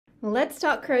Let's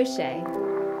talk crochet.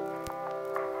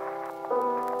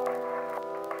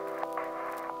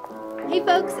 Hey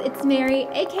folks, it's Mary,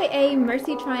 aka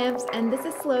MercyTriumphs, and this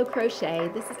is Slow Crochet.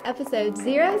 This is episode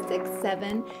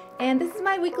 067, and this is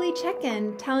my weekly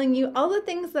check-in telling you all the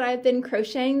things that I've been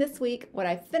crocheting this week, what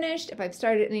I've finished, if I've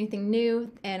started anything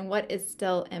new, and what is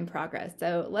still in progress.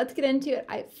 So let's get into it.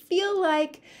 I feel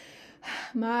like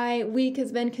my week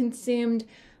has been consumed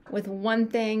with one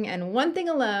thing and one thing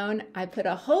alone. I put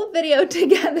a whole video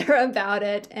together about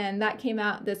it, and that came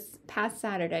out this past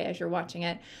Saturday as you're watching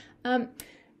it.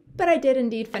 But I did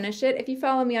indeed finish it. If you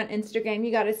follow me on Instagram,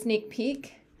 you got a sneak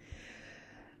peek.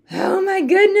 Oh my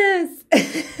goodness!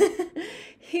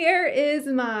 Here is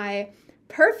my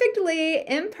perfectly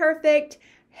imperfect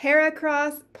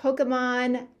Heracross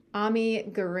Pokemon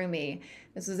Amigurumi.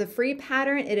 This is a free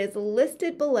pattern. It is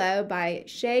listed below by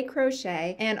Shea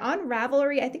Crochet, and on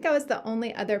Ravelry, I think I was the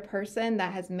only other person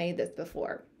that has made this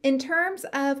before. In terms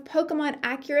of Pokemon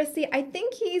accuracy, I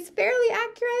think he's fairly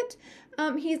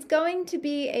accurate. He's going to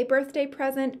be a birthday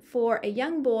present for a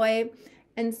young boy,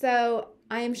 and so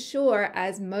I am sure,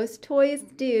 as most toys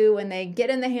do when they get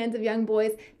in the hands of young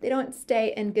boys, they don't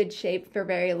stay in good shape for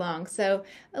very long. So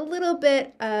a little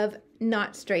bit of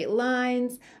not straight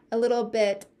lines, a little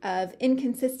bit of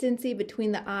inconsistency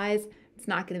between the eyes. It's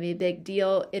not going to be a big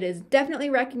deal. It is definitely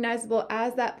recognizable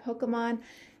as that Pokemon,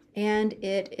 and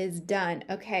it is done.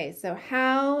 Okay, so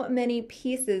how many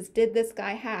pieces did this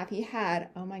guy have? He had,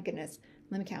 oh my goodness,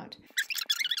 let me count.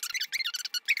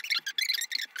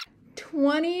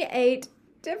 28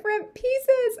 different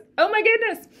pieces. Oh my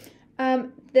goodness.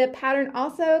 The pattern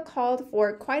also called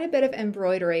for quite a bit of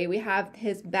embroidery. We have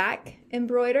his back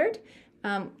embroidered.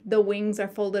 The wings are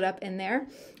folded up in there.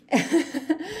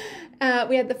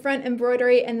 We have the front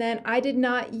embroidery, and then I did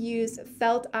not use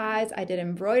felt eyes. I did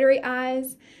embroidery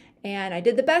eyes, and I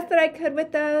did the best that I could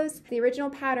with those. The original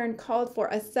pattern called for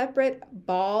a separate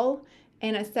ball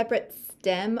and a separate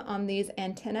stem on these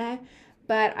antennae,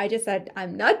 but I just said,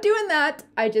 I'm not doing that.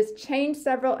 I just changed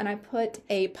several, and I put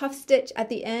a puff stitch at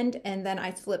the end, and then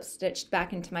I slip stitched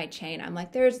back into my chain. I'm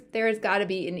like, there's got to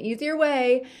be an easier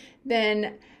way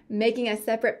than making a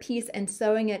separate piece and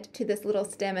sewing it to this little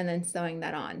stem and then sewing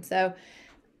that on. So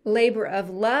labor of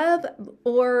love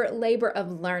or labor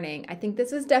of learning. I think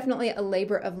this is definitely a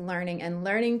labor of learning and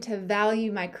learning to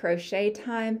value my crochet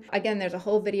time. Again, there's a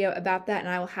whole video about that, and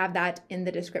I will have that in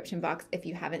the description box if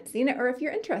you haven't seen it or if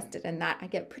you're interested in that. I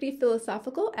get pretty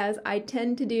philosophical, as I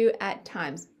tend to do at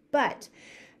times, but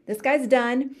this guy's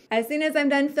done. As soon as I'm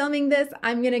done filming this,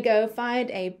 I'm gonna go find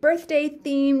a birthday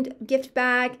themed gift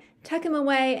bag, tuck him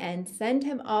away, and send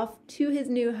him off to his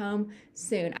new home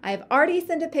soon. I've already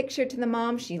sent a picture to the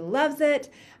mom. She loves it.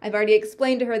 I've already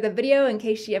explained to her the video in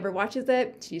case she ever watches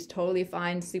it. She's totally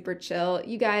fine, super chill.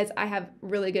 You guys, I have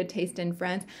really good taste in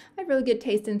friends. I have really good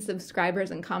taste in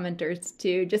subscribers and commenters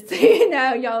too, just so you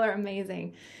know, y'all are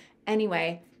amazing.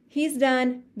 Anyway, he's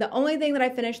done. The only thing that I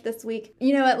finished this week,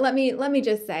 you know what, let me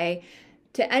just say,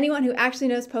 to anyone who actually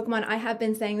knows Pokemon, I have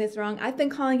been saying this wrong. I've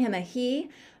been calling him a he,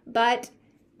 but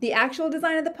the actual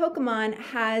design of the Pokemon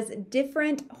has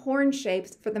different horn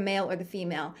shapes for the male or the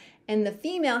female. And the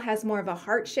female has more of a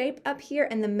heart shape up here,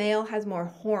 and the male has more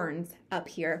horns up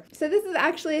here. So this is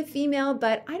actually a female,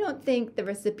 but I don't think the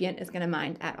recipient is going to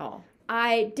mind at all.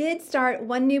 I did start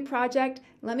one new project.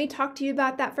 Let me talk to you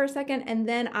about that for a second, and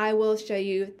then I will show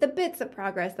you the bits of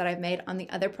progress that I've made on the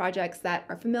other projects that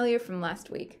are familiar from last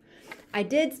week. I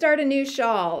did start a new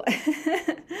shawl,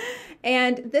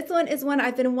 and this one is one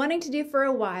I've been wanting to do for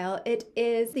a while. It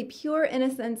is the Pure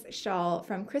Innocence shawl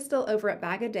from Crystal over at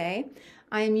Bag a Day.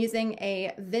 I am using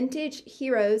a Vintage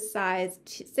Heroes size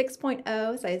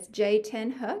 6.0, size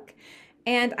J10 hook,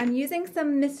 and I'm using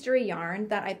some mystery yarn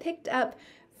that I picked up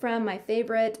from my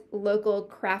favorite local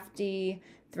crafty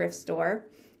thrift store.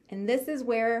 And this is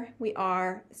where we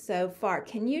are so far.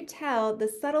 Can you tell the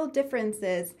subtle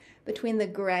differences between the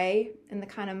gray and the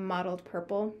kind of mottled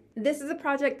purple? This is a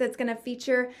project that's going to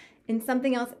feature in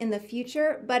something else in the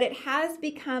future, but it has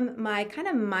become my kind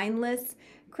of mindless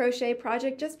crochet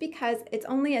project just because it's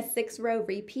only a 6-row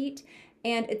repeat,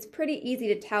 and it's pretty easy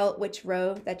to tell which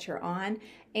row that you're on.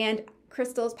 And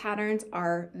Crystal's patterns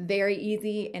are very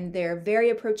easy and they're very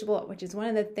approachable, which is one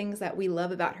of the things that we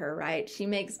love about her, right? She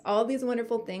makes all these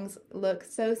wonderful things look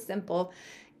so simple,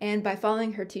 and by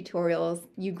following her tutorials,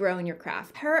 you grow in your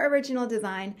craft. Her original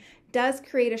design does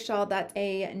create a shawl that's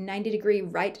a 90-degree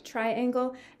right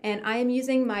triangle, and I am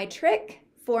using my trick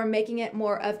for making it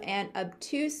more of an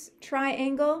obtuse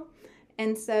triangle.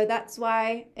 And so that's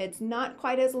why it's not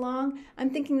quite as long.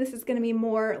 I'm thinking this is going to be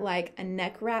more like a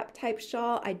neck wrap type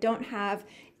shawl. I don't have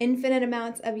infinite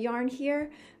amounts of yarn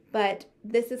here, but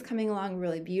this is coming along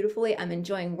really beautifully. I'm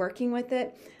enjoying working with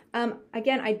it.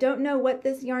 Again, I don't know what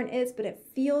this yarn is, but it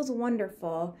feels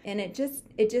wonderful, and it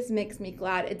just makes me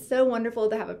glad. It's so wonderful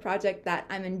to have a project that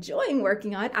I'm enjoying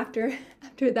working on after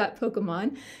that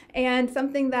Pokemon, and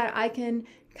something that I can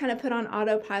kind of put on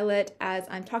autopilot as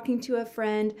I'm talking to a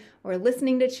friend or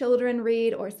listening to children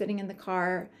read or sitting in the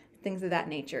car, things of that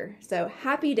nature. So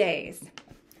happy days.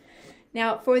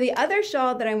 Now for the other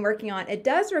shawl that I'm working on, it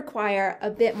does require a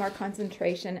bit more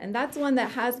concentration, and that's one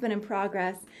that has been in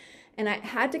progress. And I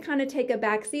had to kind of take a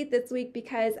back seat this week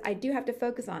because I do have to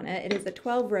focus on it. It is a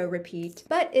 12-row repeat,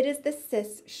 but it is the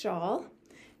Sis Shawl.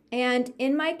 And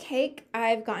in my cake,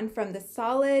 I've gotten from the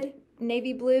solid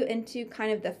navy blue into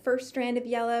kind of the first strand of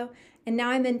yellow. And now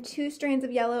I'm in 2 strands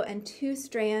of yellow and 2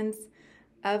 strands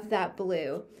of that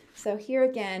blue. So here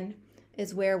again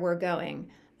is where we're going.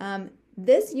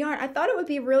 This yarn, I thought it would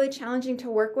be really challenging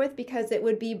to work with because it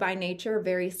would be by nature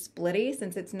very splitty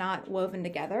since it's not woven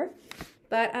together.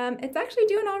 But it's actually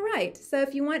doing all right. So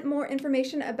if you want more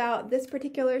information about this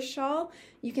particular shawl,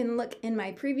 you can look in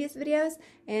my previous videos,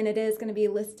 and it is going to be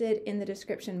listed in the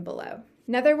description below.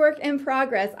 Another work in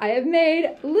progress. I have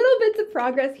made little bits of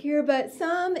progress here, but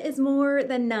some is more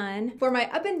than none. For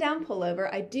my up and down pullover,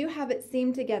 I do have it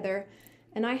seamed together,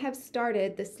 and I have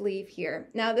started the sleeve here.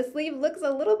 Now the sleeve looks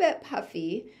a little bit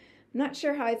puffy. I'm not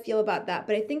sure how I feel about that,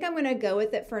 but I think I'm going to go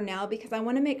with it for now because I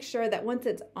want to make sure that once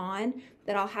it's on,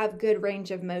 that I'll have good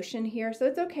range of motion here. So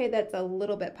it's okay that it's a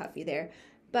little bit puffy there,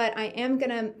 but I am going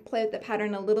to play with the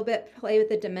pattern a little bit, play with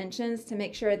the dimensions to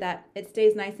make sure that it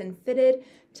stays nice and fitted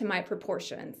to my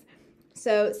proportions.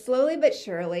 So slowly but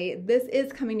surely, this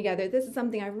is coming together. This is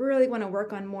something I really want to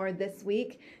work on more this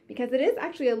week because it is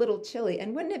actually a little chilly,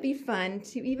 and wouldn't it be fun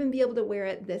to even be able to wear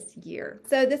it this year?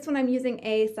 So this one I'm using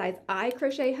a size I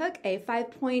crochet hook, a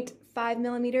 5.5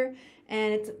 millimeter,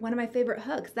 and it's one of my favorite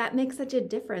hooks. That makes such a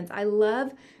difference. I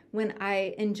love when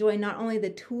I enjoy not only the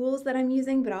tools that I'm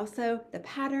using, but also the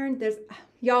pattern.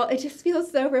 Y'all, it just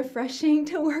feels so refreshing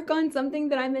to work on something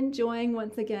that I'm enjoying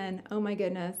once again. Oh my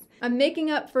goodness. I'm making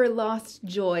up for lost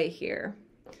joy here.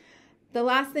 The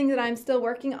last thing that I'm still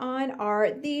working on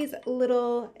are these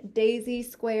little daisy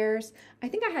squares. I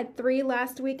think I had 3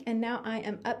 last week, and now I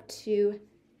am up to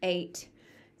 8.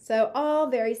 So all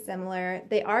very similar.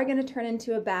 They are going to turn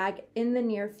into a bag in the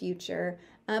near future,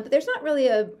 but there's not really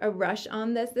a rush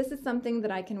on this. This is something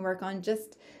that I can work on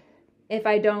just if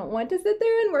I don't want to sit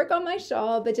there and work on my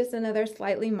shawl, but just another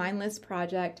slightly mindless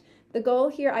project. The goal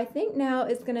here, I think now,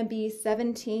 is going to be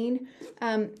 17.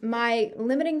 My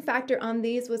limiting factor on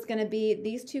these was going to be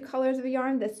these 2 colors of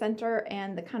yarn, the center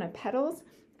and the kind of petals.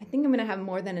 I think I'm going to have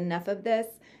more than enough of this,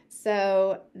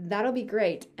 so that'll be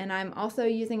great. And I'm also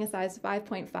using a size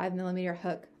 5.5 millimeter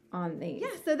hook on these.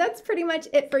 Yeah, so that's pretty much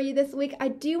it for you this week. I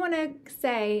do want to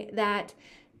say that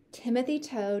Timothy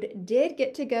Toad did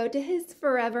get to go to his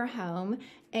forever home,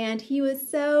 and he was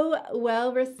so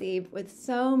well received with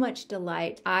so much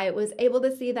delight. I was able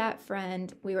to see that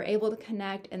friend, we were able to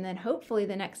connect, and then hopefully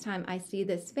the next time I see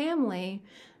this family,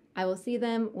 I will see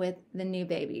them with the new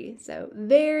baby. So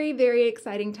very, very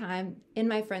exciting time in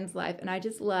my friend's life, and I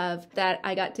just love that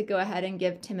I got to go ahead and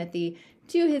give Timothy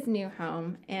to his new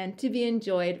home and to be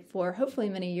enjoyed for hopefully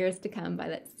many years to come by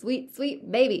that sweet, sweet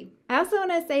baby. I also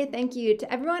want to say thank you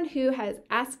to everyone who has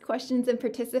asked questions and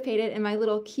participated in my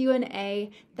little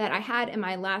Q&A that I had in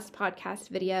my last podcast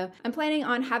video. I'm planning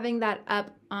on having that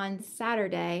up on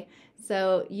Saturday,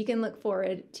 so you can look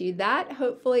forward to that.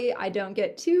 Hopefully I don't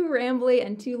get too rambly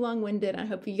and too long-winded. I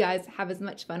hope you guys have as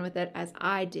much fun with it as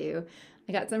I do.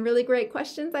 I got some really great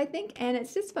questions, I think, and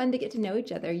it's just fun to get to know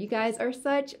each other. You guys are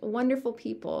such wonderful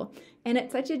people, and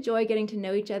it's such a joy getting to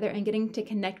know each other and getting to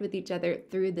connect with each other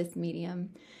through this medium.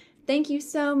 Thank you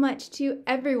so much to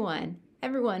everyone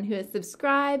who has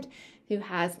subscribed, who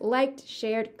has liked,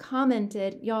 shared,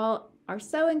 commented. Y'all are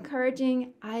so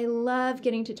encouraging. I love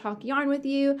getting to talk yarn with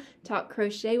you, talk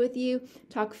crochet with you,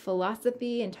 talk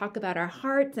philosophy, and talk about our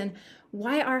hearts and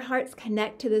why our hearts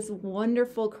connect to this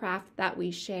wonderful craft that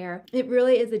we share. It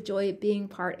really is a joy being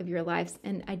part of your lives,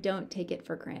 and I don't take it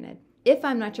for granted. If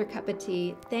I'm not your cup of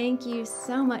tea, thank you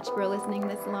so much for listening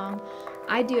this long.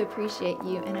 I do appreciate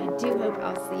you, and I do hope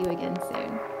I'll see you again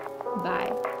soon.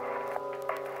 Bye.